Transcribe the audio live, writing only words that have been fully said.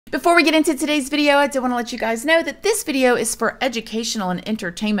Before we get into today's video, I do want to let you guys know that this video is for educational and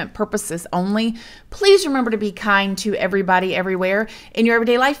entertainment purposes only. Please remember to be kind to everybody everywhere in your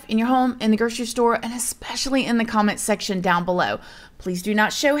everyday life, in your home, in the grocery store, and especially in the comment section down below. Please do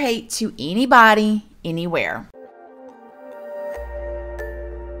not show hate to anybody, anywhere.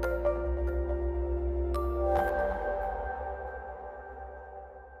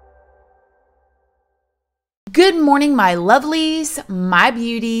 Good morning, my lovelies, my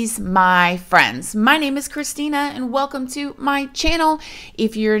beauties, my friends. My name is Christina and welcome to my channel.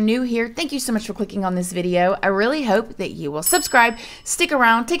 If you're new here, thank you so much for clicking on this video. I really hope that you will subscribe, stick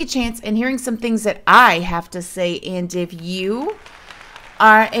around, take a chance in hearing some things that I have to say. And if you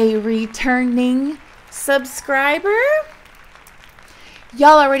are a returning subscriber,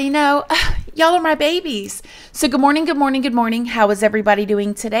 y'all already know, y'all are my babies. So good morning, good morning, good morning. How is everybody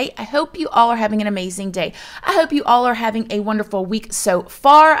doing today? I hope you all are having an amazing day. I hope you all are having a wonderful week so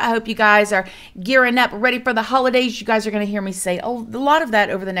far. I hope you guys are gearing up, ready for the holidays. You guys are going to hear me say a lot of that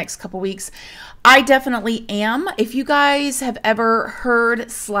over the next couple weeks. I definitely am. If you guys have ever heard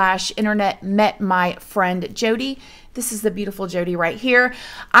 / internet met my friend Jody, this is the beautiful Jody right here.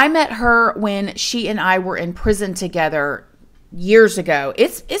 I met her when she and I were in prison together years ago.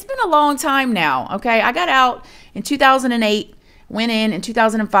 It's been a long time now. Okay, I got out in 2008, went in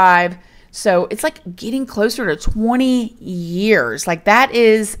 2005, so it's like getting closer to 20 years. Like, that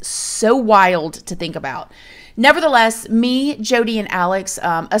is so wild to think about. Nevertheless, me, Jody, and Alex,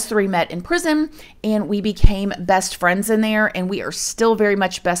 us three met in prison, and we became best friends in there, and we are still very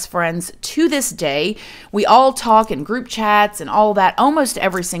much best friends to this day. We all talk in group chats and all that almost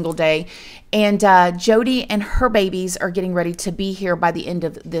every single day. And Jody and her babies are getting ready to be here by the end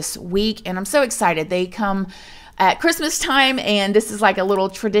of this week, and I'm so excited. They come at Christmas time, and this is like a little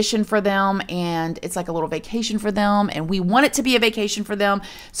tradition for them, and it's like a little vacation for them, and we want it to be a vacation for them.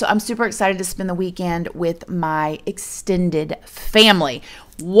 So I'm super excited to spend the weekend with my extended family.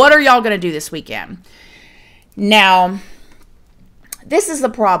 What are y'all going to do this weekend? Now, this is the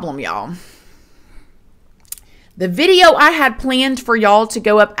problem, y'all. The video I had planned for y'all to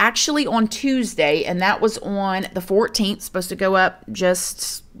go up actually on Tuesday, and that was on the 14th, supposed to go up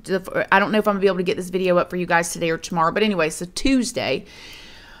just, I don't know if I'm going to be able to get this video up for you guys today or tomorrow, but anyway, so Tuesday.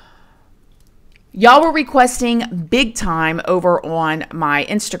 Y'all were requesting big time over on my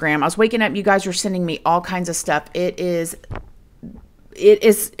Instagram. I was waking up, you guys were sending me all kinds of stuff. It's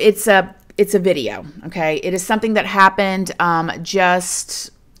a video, okay? It is something that happened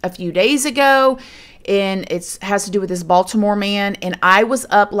just a few days ago. And it has to do with this Baltimore man. And I was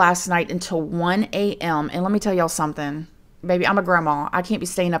up last night until 1 a.m. And let me tell y'all something. Baby, I'm a grandma. I can't be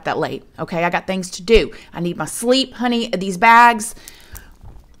staying up that late. Okay, I got things to do. I need my sleep, honey. These bags.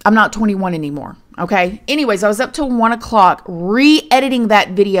 I'm not 21 anymore. Okay. Anyways, I was up till 1 o'clock re-editing that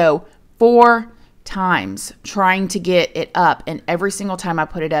video 4 times, trying to get it up. And every single time I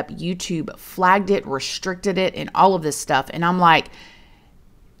put it up, YouTube flagged it, restricted it, and all of this stuff. And I'm like,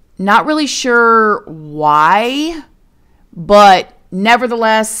 not really sure why, but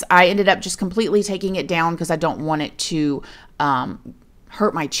nevertheless, I ended up just completely taking it down because I don't want it to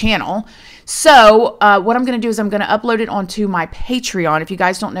hurt my channel. So what I'm going to do is I'm going to upload it onto my Patreon. If you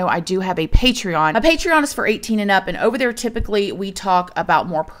guys don't know, I do have a Patreon. My Patreon is for 18 and up, and over there typically we talk about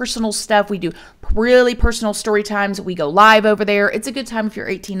more personal stuff. We do really personal story times. We go live over there. It's a good time if you're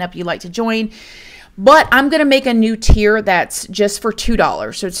 18 up, you like to join. But I'm going to make a new tier that's just for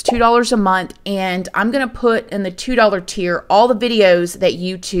 $2. So it's $2 a month. And I'm going to put in the $2 tier all the videos that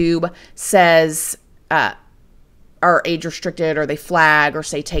YouTube says are age restricted, or they flag, or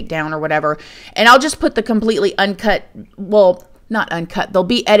say take down, or whatever. And I'll just put the completely uncut, well, not uncut, they'll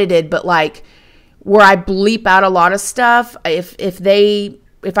be edited, but like where I bleep out a lot of stuff. If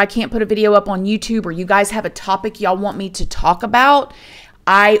I can't put a video up on YouTube, or you guys have a topic y'all want me to talk about,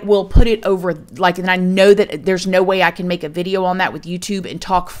 I will put it over, like, and I know that there's no way I can make a video on that with YouTube and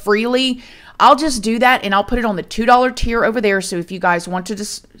talk freely. I'll just do that, and I'll put it on the $2 tier over there. So if you guys want to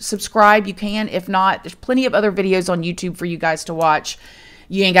just subscribe, you can. If not, there's plenty of other videos on YouTube for you guys to watch.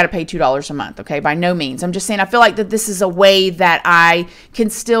 You ain't got to pay $2 a month, okay? By no means. I'm just saying, I feel like that this is a way that I can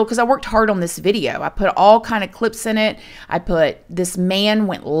still, because I worked hard on this video. I put all kind of clips in it. I put, this man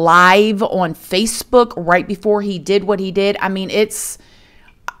went live on Facebook right before he did what he did. I mean, it's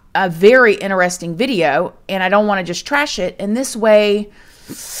a very interesting video, and I don't want to just trash it. And this way,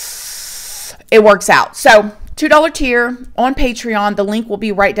 it works out. So $2 tier on Patreon. The link will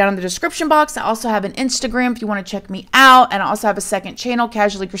be right down in the description box. I also have an Instagram if you want to check me out. And I also have a second channel,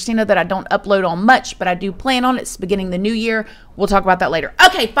 Casually Christina, that I don't upload on much, but I do plan on it. It's beginning the new year. We'll talk about that later.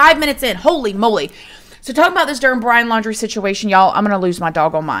 Okay, 5 minutes in. Holy moly. So talking about this during Brian Laundrie situation, y'all, I'm going to lose my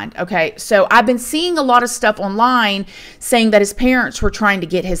doggone mind. Okay. So I've been seeing a lot of stuff online saying that his parents were trying to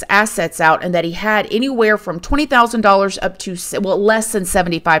get his assets out and that he had anywhere from $20,000 up to, well, less than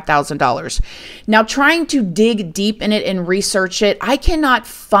 $75,000. Now, trying to dig deep in it and research it, I cannot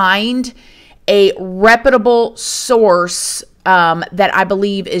find a reputable source that I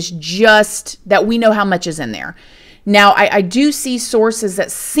believe is just that we know how much is in there. Now, I do see sources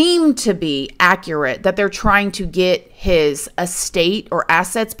that seem to be accurate, that they're trying to get his estate or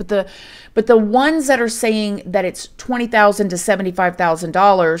assets, but the ones that are saying that it's $20,000 to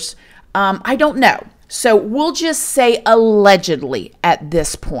 $75,000, I don't know. So we'll just say allegedly at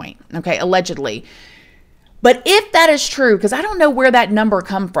this point, okay, allegedly. But if that is true, because I don't know where that number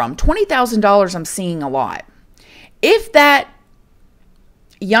come from, $20,000 I'm seeing a lot. If that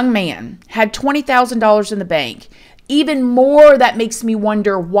young man had $20,000 in the bank, even more, that makes me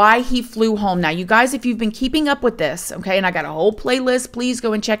wonder why he flew home. Now, you guys, if you've been keeping up with this, okay, and I got a whole playlist, please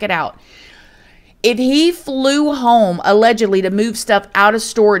go and check it out. If he flew home allegedly to move stuff out of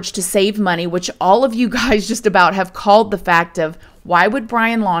storage to save money, which all of you guys just about have called the fact of why would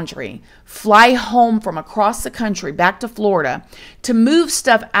Brian Laundrie fly home from across the country back to Florida to move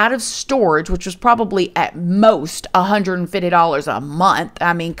stuff out of storage, which was probably at most $150 a month.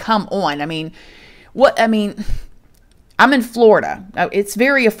 I mean, come on. I mean, I'm in Florida. It's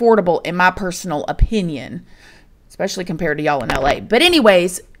very affordable in my personal opinion, especially compared to y'all in LA. But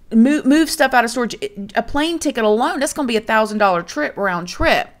anyways, move stuff out of storage. A plane ticket alone, that's going to be $1,000 trip, round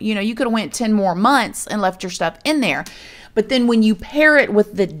trip. You know, you could have went 10 more months and left your stuff in there. But then when you pair it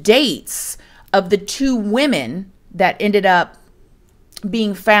with the dates of the two women that ended up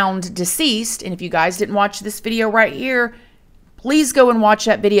being found deceased, and if you guys didn't watch this video right here, please go and watch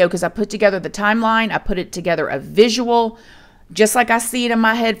that video because I put together the timeline. I put it together a visual, just like I see it in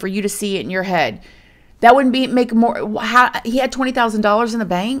my head for you to see it in your head. That wouldn't make more. He had $20,000 in the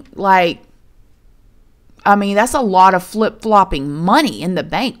bank. Like, I mean, that's a lot of flip-flopping money in the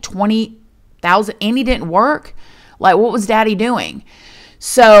bank. $20,000, and he didn't work. Like, what was Daddy doing?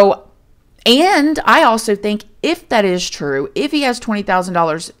 So, and I also think if that is true, if he has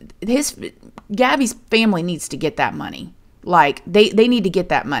 $20,000, Gabby's family needs to get that money. Like, they need to get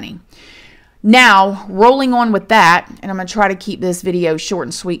that money. Now, rolling on with that, and I'm going to try to keep this video short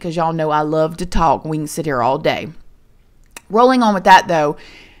and sweet because y'all know I love to talk. We can sit here all day. Rolling on with that, though,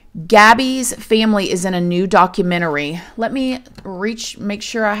 Gabby's family is in a new documentary. Let me make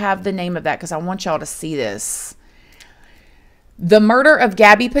sure I have the name of that because I want y'all to see this. The Murder of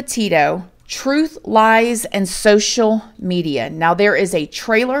Gabby Petito, Truth, Lies, and Social Media. Now, there is a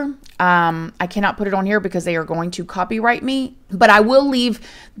trailer. I cannot put it on here because they are going to copyright me, but I will leave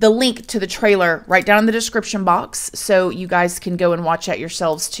the link to the trailer right down in the description box so you guys can go and watch that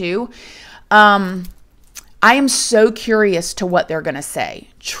yourselves too. I am so curious to what they're going to say.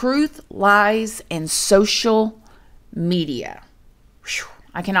 Truth, Lies, and Social Media. Whew.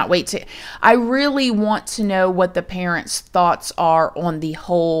 I cannot wait to. I really want to know what the parents' thoughts are on the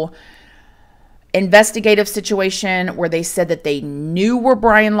whole investigative situation where they said that they knew where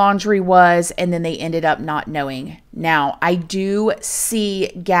Brian Laundrie was and then they ended up not knowing. Now, I do see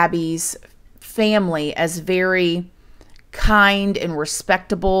Gabby's family as very kind and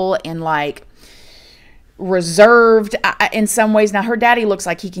respectable and like reserved in some ways. Now, her daddy looks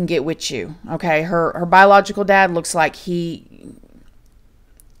like he can get with you. Okay. Her biological dad looks like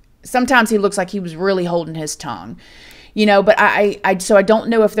sometimes he looks like he was really holding his tongue. You know, but so I don't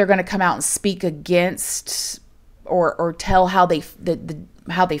know if they're going to come out and speak against or tell how they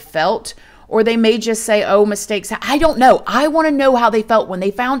felt, or they may just say, "Oh, mistakes." I don't know. I want to know how they felt when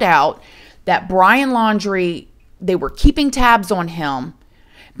they found out that Brian Laundrie, they were keeping tabs on him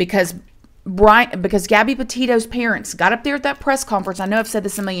because Gabby Petito's parents got up there at that press conference. I know I've said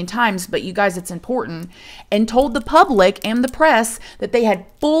this a million times, but you guys, it's important, and told the public and the press that they had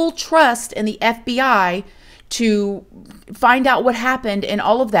full trust in the FBI to find out what happened and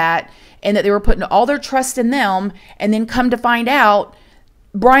all of that, and that they were putting all their trust in them, and then come to find out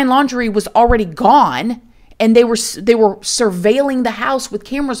Brian Laundrie was already gone, and they were surveilling the house with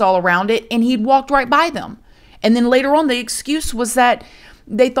cameras all around it, and he'd walked right by them. And then later on, the excuse was that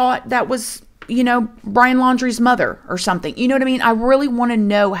they thought that was, you know, Brian Laundrie's mother or something. You know what I mean? I really want to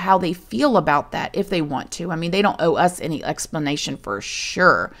know how they feel about that, if they want to. I mean, they don't owe us any explanation for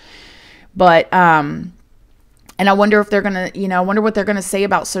sure. But, and I wonder if they're going to, I wonder what they're going to say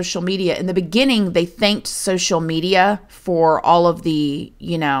about social media. In the beginning, they thanked social media for all of the,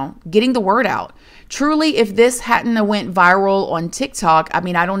 getting the word out. Truly, if this hadn't went viral on TikTok, I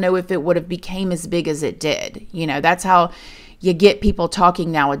mean, I don't know if it would have became as big as it did. That's how you get people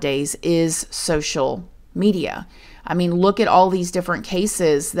talking nowadays, is social media. I mean, look at all these different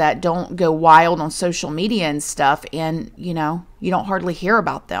cases that don't go wild on social media and stuff, and, you know, you don't hardly hear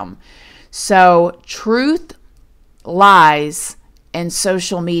about them. So truth, lies, and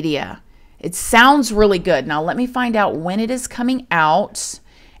social media. It sounds really good. Now, let me find out when it is coming out,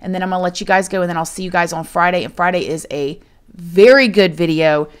 and then I'm going to let you guys go, and then I'll see you guys on Friday. And Friday is a very good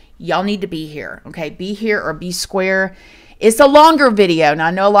video. Y'all need to be here, okay? Be here or be square. It's a longer video. Now,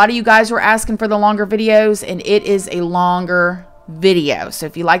 I know a lot of you guys were asking for the longer videos, and it is a longer video. So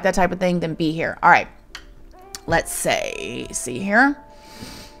if you like that type of thing, then be here. All right. Let's see here.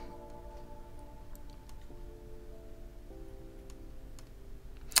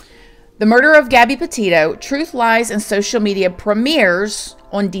 The Murder of Gabby Petito, Truth, Lies, and Social Media premieres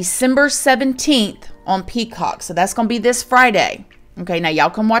on December 17th on Peacock. So that's going to be this Friday. Okay, now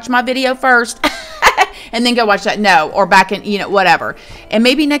y'all come watch my video first and then go watch that. No, or back in, you know, whatever. And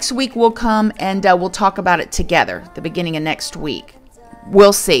maybe next week we'll come and we'll talk about it together, the beginning of next week.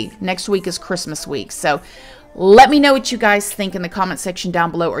 We'll see. Next week is Christmas week. So let me know what you guys think in the comment section down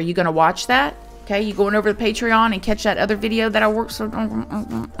below. Are you going to watch that? Okay, you going over to Patreon and catch that other video that I worked so...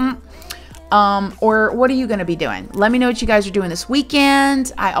 or what are you going to be doing? Let me know what you guys are doing this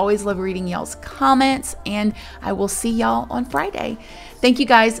weekend. I always love reading y'all's comments, and I will see y'all on Friday. Thank you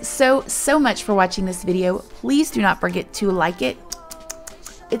guys so much for watching this video. Please do not forget to like it.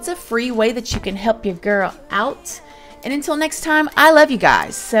 It's a free way that you can help your girl out. And until next time, I love you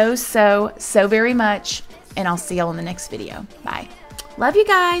guys so very much, and I'll see y'all in the next video. Bye. Love you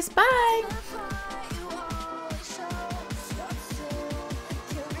guys. Bye.